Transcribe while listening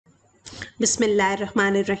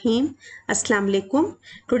Bismillahirrahmanirrahim. Assalamu alaikum.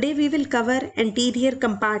 Today we will cover anterior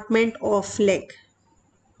compartment of leg.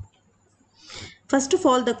 First of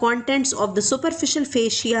all, the contents of the superficial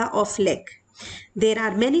fascia of leg. There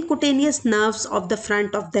are many cutaneous nerves of the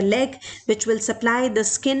front of the leg which will supply the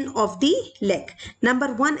skin of the leg.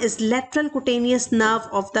 Number one is lateral cutaneous nerve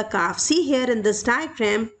of the calf. See here in this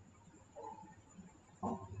diagram.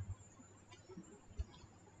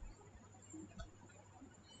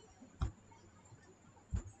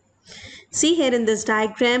 See here in this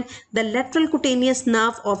diagram, the lateral cutaneous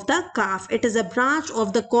nerve of the calf. It is a branch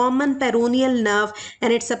of the common peroneal nerve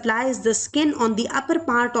and it supplies the skin on the upper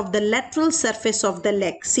part of the lateral surface of the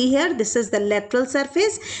leg. See here, this is the lateral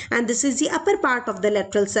surface and this is the upper part of the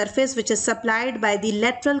lateral surface which is supplied by the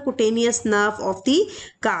lateral cutaneous nerve of the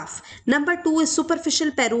calf. Number two is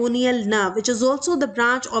superficial peroneal nerve, which is also the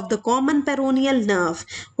branch of the common peroneal nerve.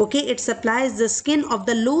 Okay, it supplies the skin of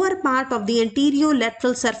the lower part of the anterior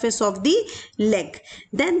lateral surface of the leg.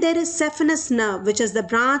 Then there is saphenous nerve, which is the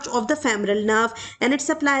branch of the femoral nerve and it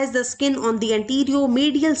supplies the skin on the anterior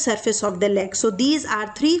medial surface of the leg. So these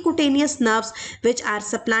are three cutaneous nerves which are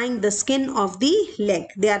supplying the skin of the leg.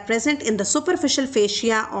 They are present in the superficial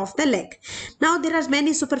fascia of the leg. Now there are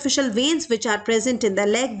many superficial veins which are present in the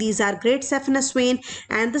leg. These are great saphenous vein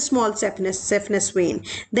and the small saphenous vein.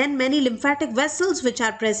 Then many lymphatic vessels which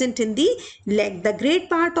are present in the leg. The great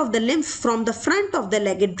part of the lymph from the front of the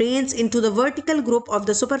leg, it drains into the vertical group of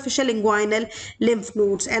the superficial inguinal lymph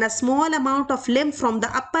nodes, and a small amount of lymph from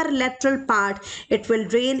the upper lateral part, it will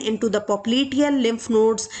drain into the popliteal lymph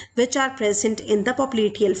nodes which are present in the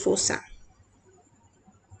popliteal fossa.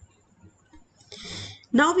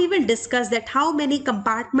 Now we will discuss that how many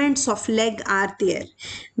compartments of leg are there.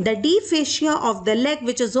 The deep fascia of the leg,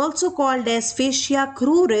 which is also called as fascia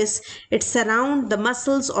cruris, it surrounds the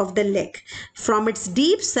muscles of the leg. From its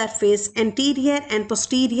deep surface, anterior and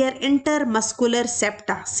posterior intermuscular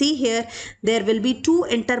septa. See here, there will be two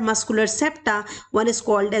intermuscular septa. One is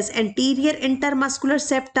called as anterior intermuscular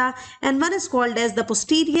septa and one is called as the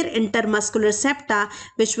posterior intermuscular septa,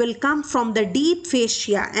 which will come from the deep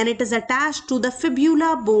fascia and it is attached to the fibula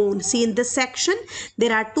bone. See in this section,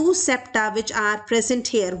 there are two septa which are present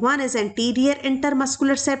here. One is anterior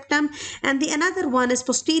intermuscular septum and the another one is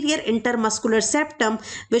posterior intermuscular septum,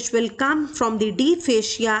 which will come from the deep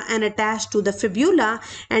fascia and attach to the fibula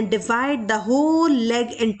and divide the whole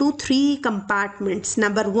leg into three compartments.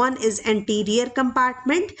 Number one is anterior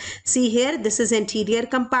compartment. See here, this is anterior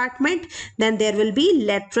compartment. Then there will be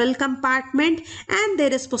lateral compartment and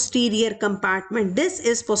there is posterior compartment. This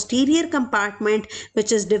is posterior compartment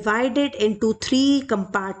which is divided into three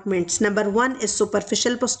compartments. Number one is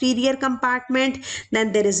superficial posterior compartment,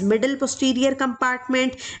 then there is middle posterior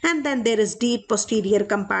compartment, and then there is deep posterior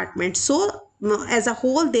compartment. So as a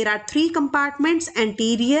whole, there are three compartments: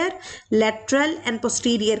 anterior, lateral and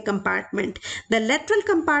posterior compartment. The lateral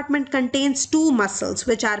compartment contains two muscles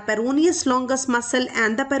which are Peroneus longus muscle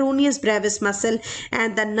and the Peroneus brevis muscle,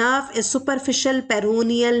 and the nerve is superficial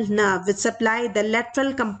peroneal nerve which supply the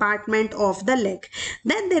lateral compartment of the leg.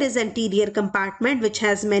 Then there is anterior compartment which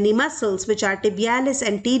has many muscles which are Tibialis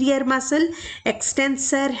Anterior muscle,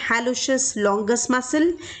 Extensor Hallucis Longus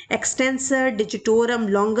muscle, Extensor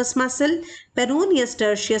Digitorum longus muscle, Peroneus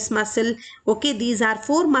Tertius muscle. Okay, these are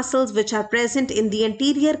four muscles which are present in the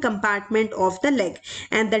anterior compartment of the leg.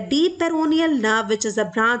 And the deep peroneal nerve, which is a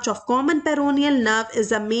branch of common peroneal nerve, is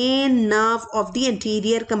the main nerve of the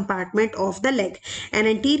anterior compartment of the leg. An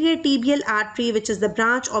anterior tibial artery, which is the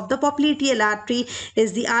branch of the popliteal artery,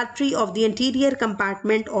 is the artery of the anterior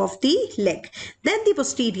compartment of the leg. Then the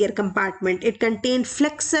posterior compartment, it contains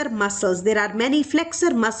flexor muscles. There are many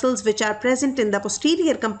flexor muscles which are present in the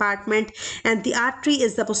posterior compartment, and the artery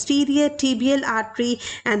is the posterior tibial artery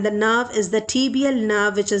and the nerve is the tibial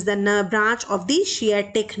nerve, which is the nerve branch of the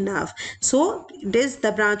sciatic nerve. So it is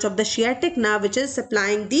the branch of the sciatic nerve which is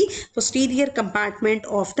supplying the posterior compartment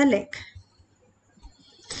of the leg.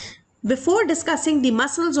 Before discussing the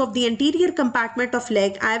muscles of the anterior compartment of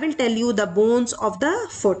leg, I will tell you the bones of the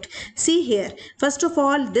foot. See here, first of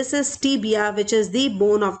all, this is tibia, which is the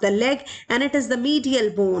bone of the leg and it is the medial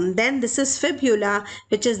bone. Then this is fibula,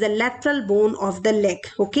 which is the lateral bone of the leg.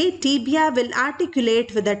 Okay, tibia will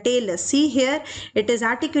articulate with the talus. See here, it is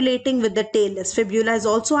articulating with the talus. Fibula is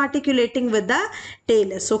also articulating with the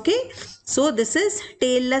talus. Okay, so this is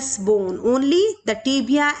talus bone. Only the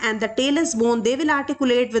tibia and the talus bone, they will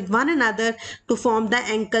articulate with one another to form the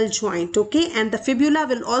ankle joint. Okay, and the fibula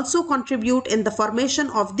will also contribute in the formation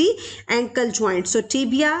of the ankle joint. So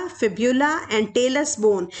tibia, fibula and talus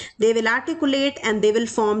bone, they will articulate and they will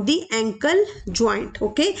form the ankle joint.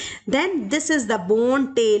 Okay, then this is the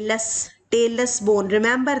bone talus talus bone.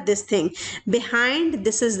 Remember this thing. Behind,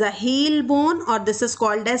 this is the heel bone, or this is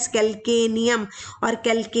called as calcaneum or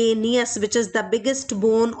calcaneus, which is the biggest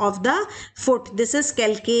bone of the foot. This is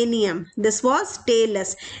calcaneum. This was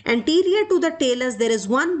talus. Anterior to the talus, there is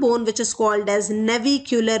one bone which is called as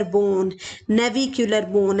navicular bone. Navicular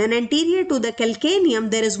bone. And anterior to the calcaneum,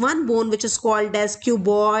 there is one bone which is called as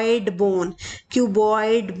cuboid bone.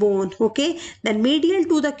 Cuboid bone. Okay. Then medial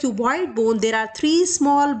to the cuboid bone, there are three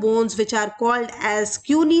small bones which are called as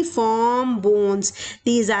cuneiform bones.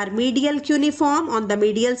 These are medial cuneiform on the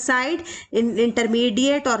medial side,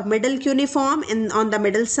 intermediate or middle cuneiform on the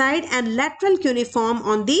middle side, and lateral cuneiform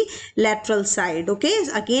on the lateral side. Okay.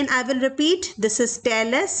 Again, I will repeat. This is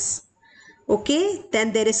talus. Okay.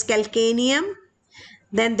 Then there is calcaneum.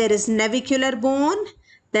 Then there is navicular bone.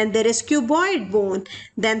 Then there is cuboid bone.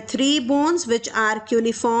 Then three bones which are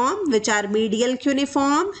cuneiform, which are medial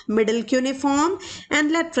cuneiform, middle cuneiform,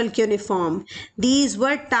 and lateral cuneiform. These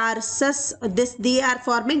were tarsus. They are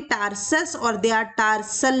forming tarsus, or they are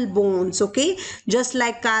tarsal bones. Okay, just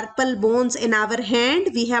like carpal bones in our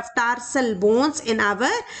hand, we have tarsal bones in our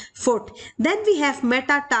foot. Then we have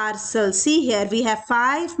metatarsal. See here, we have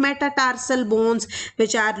 5 metatarsal bones,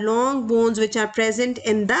 which are long bones which are present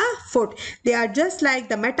in the foot. They are just like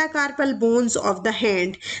the metacarpal bones of the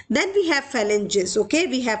hand. Then we have phalanges. Okay,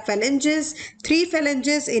 we have phalanges, 3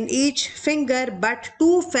 phalanges in each finger, but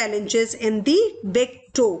 2 phalanges in the big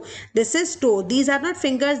toe. This is toe. These are not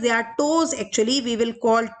fingers, they are toes. Actually, we will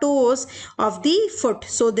call toes of the foot.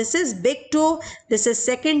 So this is big toe, this is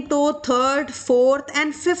second toe, third, fourth,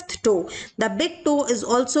 and fifth toe. The big toe is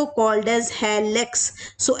also called as hallux.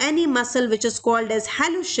 So any muscle which is called as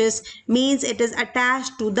hallucis means it is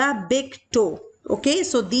attached to the big toe. Okay,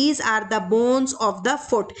 so these are the bones of the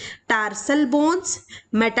foot: tarsal bones,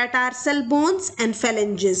 metatarsal bones, and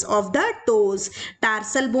phalanges of the toes.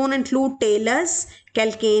 Tarsal bone include talus,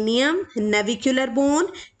 calcaneum, navicular bone,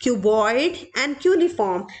 cuboid, and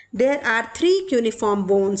cuneiform. There are 3 cuneiform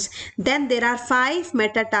bones. Then there are 5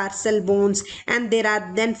 metatarsal bones, and there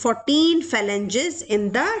are then 14 phalanges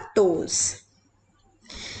in the toes.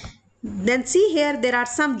 Then see here, there are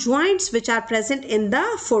some joints which are present in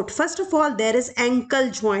the foot. First of all, there is ankle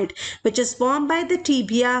joint, which is formed by the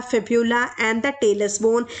tibia, fibula, and the talus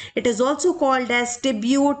bone. It is also called as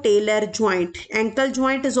tibio-talar joint. Ankle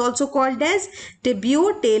joint is also called as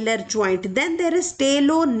tibio-talar joint. Then there is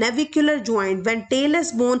talo-navicular joint, when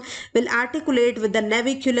talus bone will articulate with the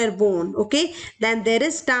navicular bone. Okay. Then there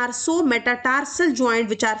is tarso-metatarsal joint,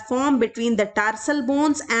 which are formed between the tarsal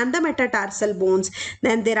bones and the metatarsal bones.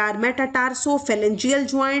 Then there are metatarsophalangeal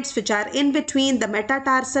joints, which are in between the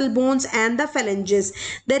metatarsal bones and the phalanges.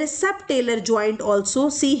 There is subtalar joint also.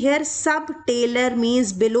 See here, subtalar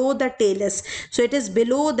means below the talus. So it is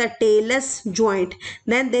below the talus joint.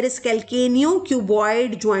 Then there is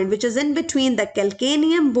calcaneo-cuboid joint, which is in between the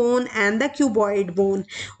calcaneum bone and the cuboid bone.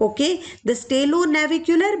 Okay. This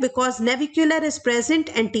talo-navicular, because navicular is present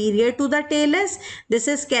anterior to the talus. This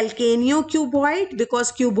is calcaneo-cuboid,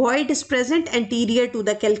 because cuboid is present anterior to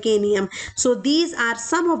the calcaneum. So these are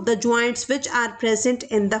some of the joints which are present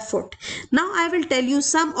in the foot. Now I will tell you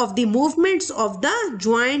some of the movements of the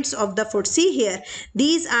joints of the foot. See here,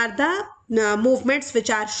 these are the movements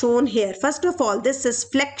which are shown here. First of all, this is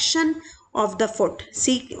flexion of the foot.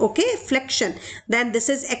 See, okay, flexion. Then this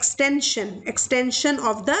is extension, extension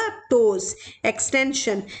of the toes,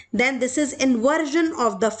 extension. Then this is inversion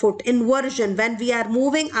of the foot, inversion, when we are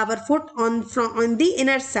moving our foot on the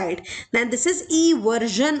inner side. Then this is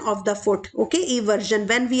eversion of the foot. Okay, eversion,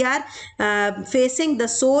 when we are facing the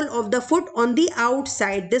sole of the foot on the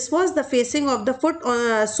outside. This was the facing of the foot,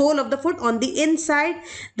 sole of the foot on the inside.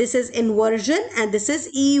 This is inversion, and this is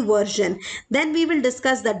eversion. Then we will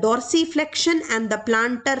discuss the dorsiflexion and the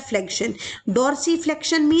plantar flexion.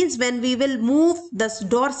 Dorsiflexion means when we will move the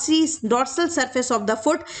dorsal surface of the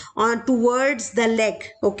foot on towards the leg.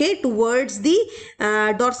 Okay, towards the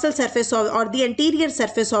dorsal surface of, or the anterior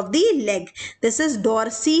surface of the leg. This is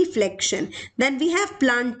dorsiflexion. Then we have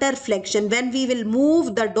plantar flexion, when we will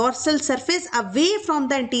move the dorsal surface away from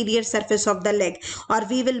the anterior surface of the leg, or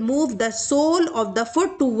we will move the sole of the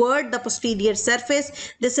foot toward the posterior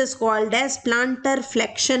surface. This is called as plantar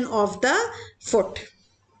flexion of the foot.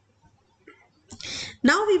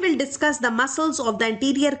 Now we will discuss the muscles of the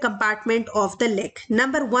anterior compartment of the leg.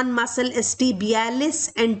 Number one muscle is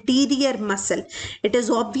tibialis anterior muscle. It is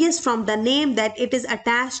obvious from the name that it is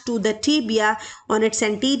attached to the tibia on its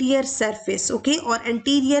anterior surface, okay, or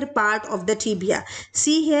anterior part of the tibia.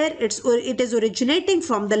 See here, it is originating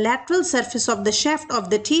from the lateral surface of the shaft of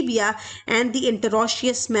the tibia and the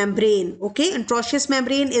interosseous membrane, okay. Interosseous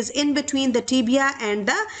membrane is in between the tibia and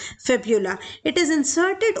the fibula. It is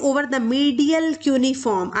inserted over the medial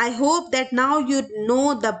cuneiform. I hope that now you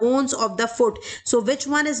know the bones of the foot. So which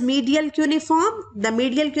one is medial cuneiform? The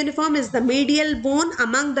medial cuneiform is the medial bone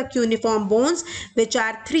among the cuneiform bones, which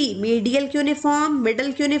are three: medial cuneiform,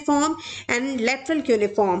 middle cuneiform and lateral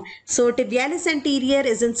cuneiform. So tibialis anterior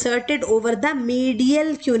is inserted over the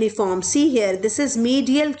medial cuneiform. See here, this is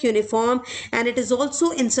medial cuneiform, and it is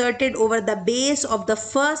also inserted over the base of the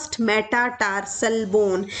first metatarsal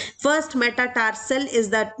bone. First metatarsal is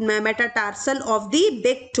the metatarsal of the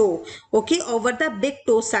big toe, okay, over the big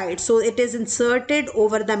toe side. So it is inserted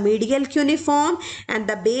over the medial cuneiform and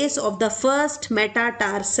the base of the first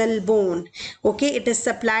metatarsal bone, okay. It is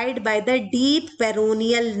supplied by the deep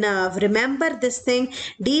peroneal nerve. Remember this thing,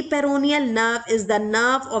 deep peroneal nerve is the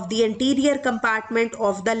nerve of the anterior compartment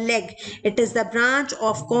of the leg. It is the branch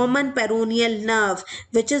of common peroneal nerve,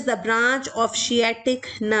 which is the branch of sciatic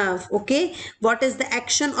nerve, okay. What is the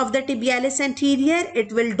action of the tibialis anterior?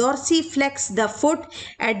 It will dorsiflex the foot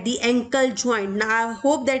at the ankle joint. Now I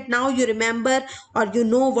hope that now you remember or you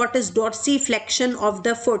know what is dorsiflexion of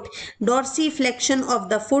the foot. Dorsiflexion of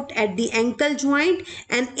the foot at the ankle joint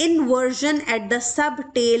and inversion at the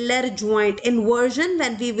subtalar joint. Inversion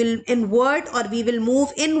when we will invert or we will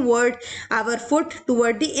move inward our foot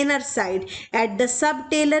toward the inner side. At the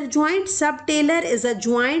subtalar joint, subtalar is a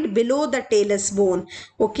joint below the talus bone,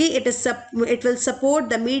 okay. It will support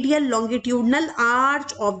the medial longitudinal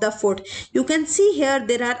arch of the foot. You can see here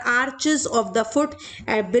there are arches of the foot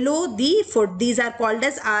below the foot. These are called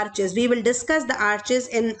as arches. We will discuss the arches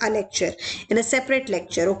in a lecture, in a separate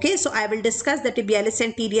lecture, okay. So I will discuss the tibialis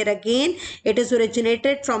anterior again. It is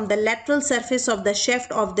originated from the lateral surface of the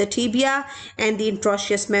shaft of the tibia and the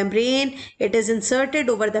interosseous membrane. It is inserted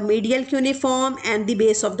over the medial cuneiform and the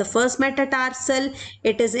base of the first metatarsal.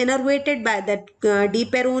 It is innervated by the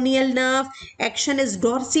deep peroneal nerve. Action is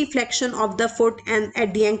dorsiflexion of the foot and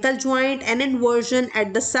at the ankle joint and inversion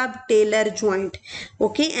at the subtalar joint,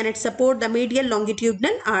 okay, and it support the medial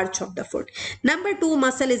longitudinal arch of the foot. Number two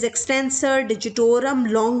muscle is extensor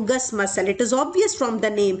digitorum longus muscle. It is obvious from the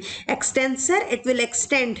name. Extensor, it will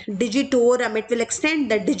extend. Digitorum, it will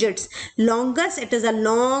extend the digits. Longus, it is a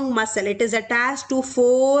long muscle. It is attached to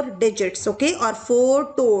 4 digits, okay, or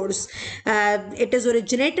 4 toes. It is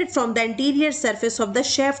originated from the anterior surface of the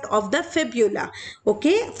shaft of the fibula,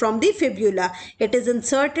 okay, from the fibula. It is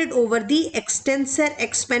inserted over the extensor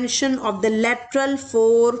expansion of the lateral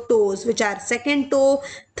 4 toes, which are second toe,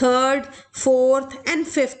 third, fourth and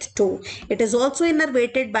fifth toe. It is also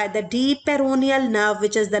innervated by the deep peroneal nerve,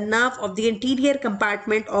 which is the nerve of the anterior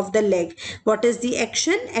compartment of the leg. What is the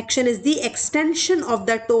action? Action is the extension of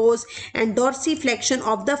the toes and dorsiflexion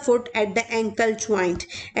of the foot at the ankle joint.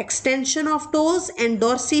 Extension of toes and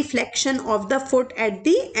dorsiflexion of the foot at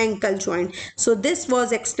the ankle joint. So this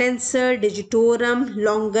was extensor digitorum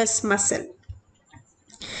longus muscle.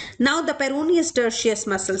 Now the Peroneus Tertius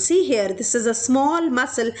muscle. See here, this is a small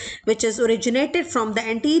muscle which is originated from the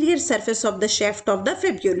anterior surface of the shaft of the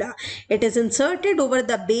fibula. It is inserted over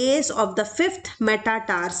the base of the 5th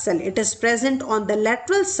metatarsal. It is present on the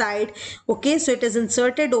lateral side, okay. So it is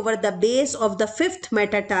inserted over the base of the 5th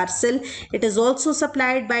metatarsal. It is also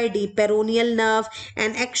supplied by deep peroneal nerve,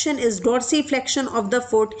 and action is dorsiflexion of the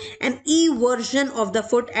foot and eversion of the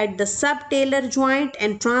foot at the subtalar joint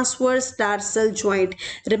and transverse tarsal joint.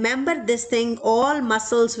 Remember this thing, all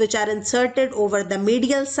muscles which are inserted over the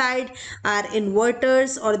medial side are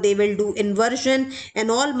inverters or they will do inversion,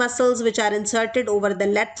 and all muscles which are inserted over the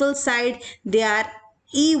lateral side, they are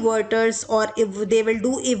everters or if they will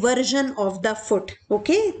do eversion of the foot,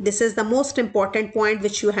 okay. This is the most important point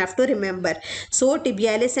which you have to remember. So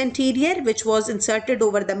tibialis anterior, which was inserted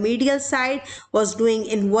over the medial side, was doing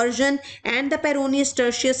inversion, and the Peroneus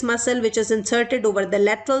tertius muscle, which is inserted over the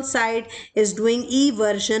lateral side, is doing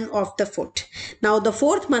eversion of the foot. Now the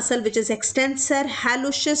fourth muscle, which is extensor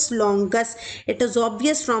hallucis longus, it is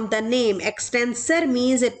obvious from the name. Extensor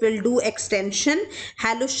means it will do extension.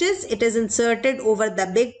 Hallucis, it is inserted over the the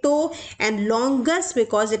big toe, and longus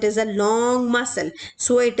because it is a long muscle.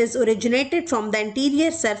 So it is originated from the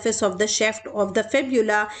anterior surface of the shaft of the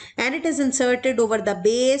fibula, and it is inserted over the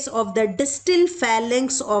base of the distal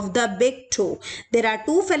phalanx of the big toe. There are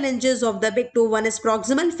two phalanges of the big toe. One is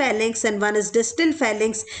proximal phalanx and one is distal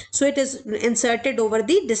phalanx. So it is inserted over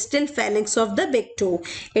the distal phalanx of the big toe.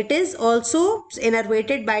 It is also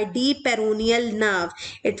innervated by deep peroneal nerve.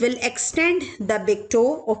 It will extend the big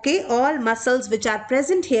toe. Okay, all muscles which are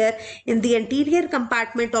present here in the anterior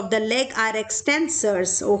compartment of the leg are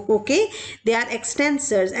extensors. Okay, they are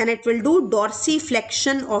extensors, and it will do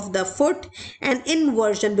dorsiflexion of the foot and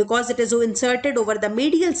inversion because it is inserted over the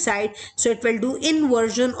medial side. So it will do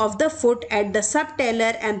inversion of the foot at the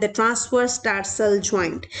subtalar and the transverse tarsal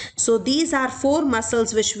joint. So these are four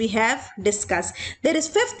muscles which we have discussed. There is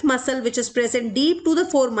fifth muscle which is present deep to the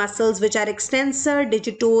four muscles, which are extensor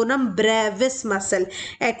digitorum brevis muscle.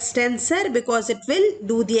 Extensor because it will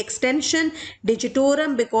do the extension,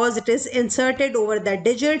 digitorum because it is inserted over the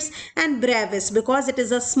digits, and brevis because it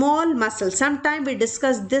is a small muscle. Sometime we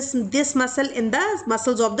discuss this muscle in the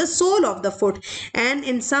muscles of the sole of the foot, and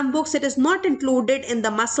in some books it is not included in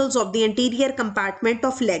the muscles of the anterior compartment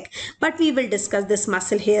of leg, but we will discuss this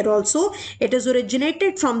muscle here also. It is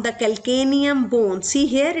originated from the calcaneum bone. See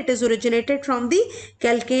here, it is originated from the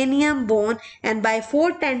calcaneum bone, and by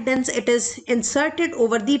four tendons it is inserted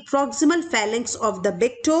over the proximal phalanx of the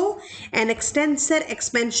big toe, and extensor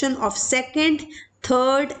expansion of second,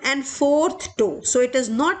 third and fourth toe. So it is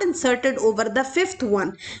not inserted over the fifth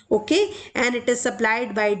one. Okay, and it is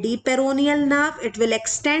supplied by deep peroneal nerve. It will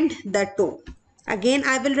extend the toe. Again,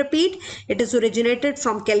 I will repeat, it is originated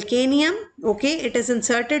from calcaneum. Okay, it is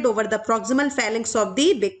inserted over the proximal phalanx of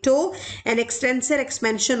the big toe, and extensor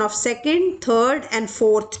expansion of second, third and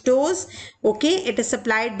fourth toes. Okay, it is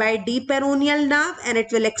supplied by deep peroneal nerve, and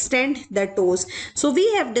it will extend the toes. So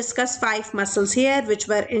we have discussed five muscles here, which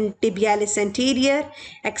were in tibialis anterior,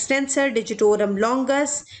 extensor digitorum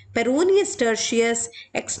longus, Peroneus Tertius,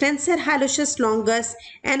 Extensor Hallucis Longus,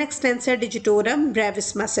 and Extensor Digitorum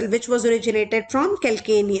brevis muscle, which was originated from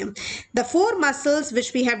calcaneum. The four muscles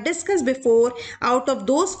which we have discussed before, out of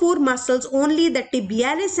those four muscles, only the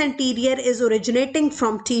tibialis anterior is originating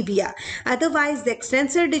from tibia. Otherwise, the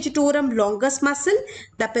Extensor Digitorum longus muscle,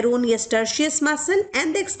 the Peroneus Tertius muscle,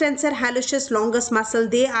 and the Extensor Hallucis Longus muscle,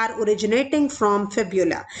 they are originating from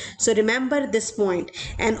fibula. So remember this point.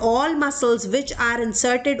 And all muscles which are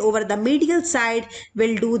inserted over the medial side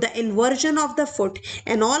will do the inversion of the foot,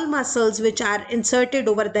 and all muscles which are inserted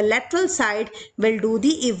over the lateral side will do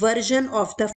the eversion of the